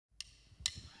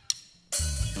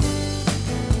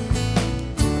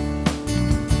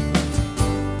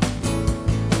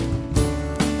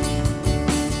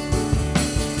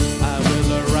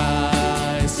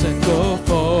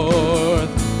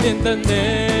in the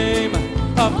name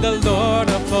of the Lord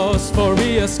of hosts, for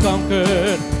he has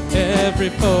conquered every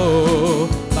foe.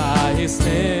 By his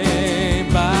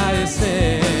name, by his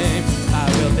name, I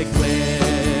will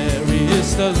declare he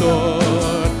is the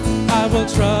Lord. I will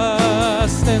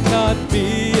trust and not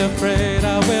be afraid.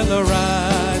 I will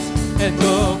arise and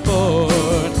go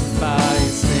forth by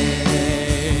his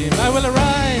name. I will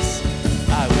arise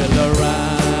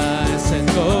and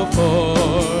go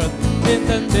forth in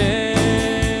the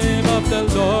name of the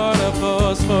Lord of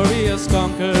hosts, for he has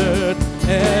conquered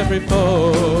every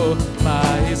foe.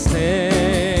 By his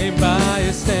name, I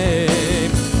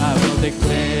will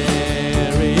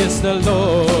declare he is the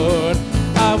Lord.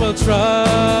 I will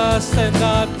trust and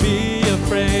not be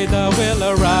afraid. I will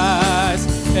arise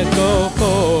and go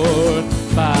forth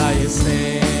by his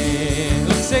name.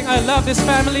 Let's sing, I love this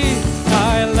family.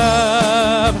 I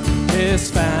love this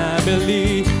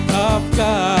family of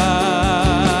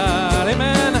God.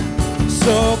 Amen.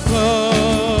 So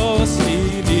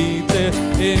closely knitted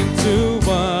into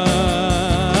one.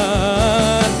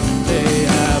 They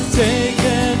have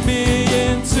taken me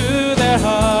into their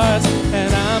hearts,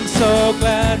 and I'm so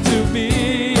glad to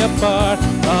be a part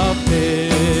of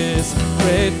this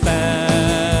great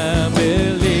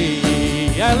family.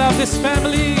 I love this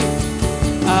family.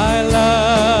 I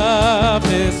love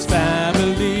this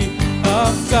family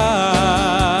of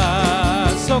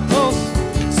God. So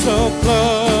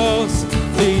close,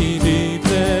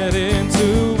 knitted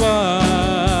into one.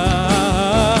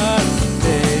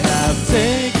 They have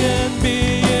taken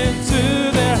me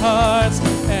into their hearts,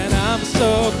 and I'm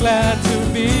so glad to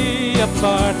be a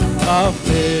part of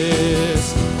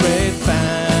this great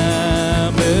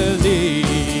family.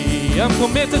 I'm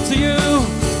committed to you.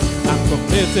 I'm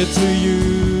committed to you.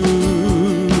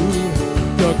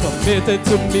 You're committed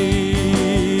to me.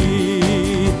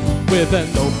 With an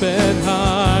open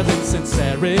heart and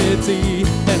sincerity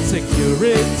and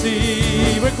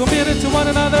security, we're committed to one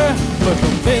another. We're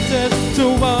committed to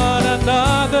one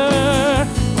another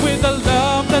with a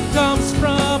love that comes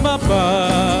from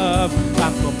above.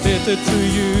 I'm committed to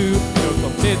you. You're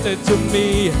committed to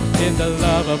me in the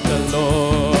love of the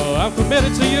Lord. I'm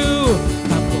committed to you.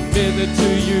 I'm committed to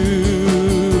you.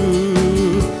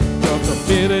 You're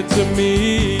committed to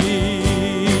me.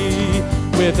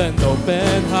 With an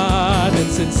open heart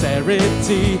and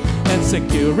sincerity and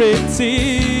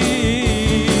security,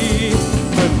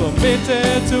 we're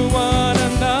committed to one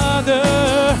another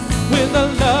with a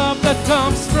love that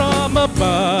comes from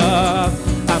above.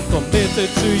 I'm committed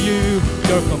to you,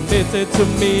 you're committed to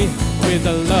me with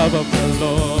the love of the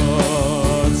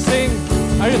Lord. Sing,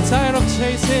 are you tired of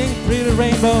chasing pretty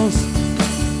rainbows?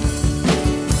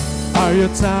 Are you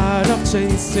tired of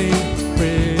chasing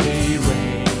pretty rainbows?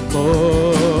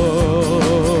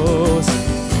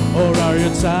 Or are you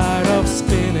tired of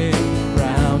spinning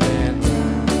round and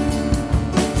round?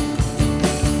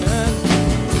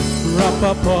 Wrap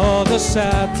up all the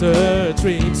shattered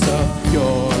dreams of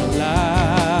your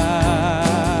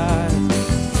life,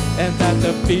 and at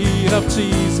the feet of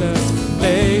Jesus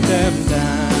lay them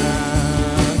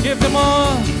down. Give them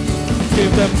all,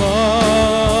 give them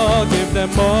all, give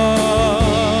them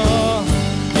all.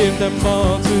 Give them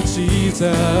all to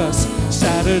Jesus.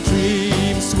 Shattered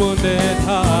dreams, wounded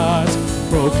hearts,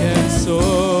 broken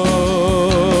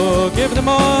soul. Give them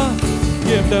all,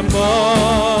 give them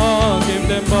all, give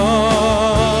them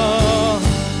all.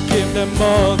 Give them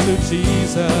all to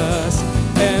Jesus,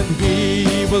 and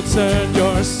he will turn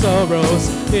your sorrows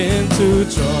into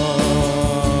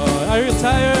joy. Are you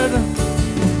tired?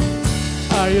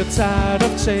 Are you tired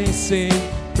of chasing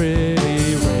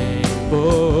pretty rainbows?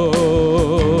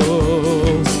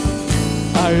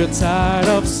 Are you tired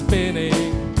of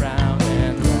spinning round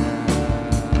and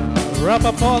round? Wrap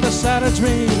up all the shattered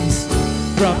dreams.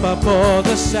 Wrap up all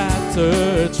the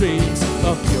shattered dreams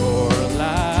of your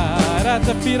life at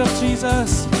the feet of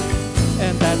Jesus.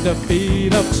 And at the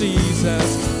feet of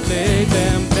Jesus, lay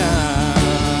them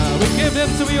down. We give them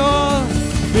to you all.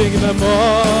 Give them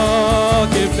all.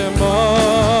 Give them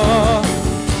all.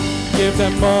 Give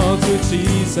them all to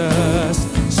Jesus.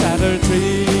 Shattered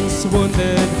dreams,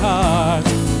 wounded heart,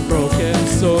 broken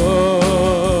soul.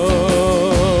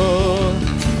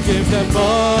 Give them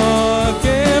all,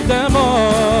 give them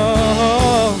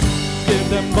all. Give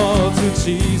them all to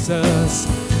Jesus,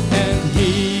 and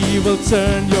he will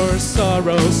turn your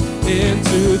sorrows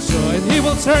into joy. And he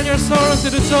will turn your sorrows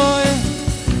into joy.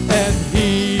 And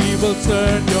he will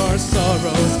turn your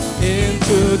sorrows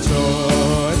into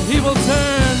joy. And he will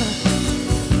turn.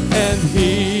 And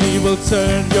he will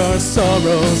turn your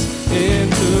sorrows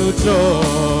into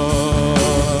joy.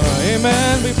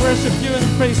 Amen. We worship you and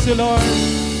praise you, Lord.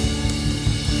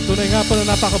 Tunay nga po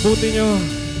na napakabuti nyo.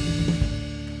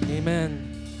 Amen.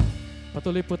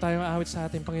 Patuloy po tayong aawit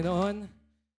sa ating Panginoon.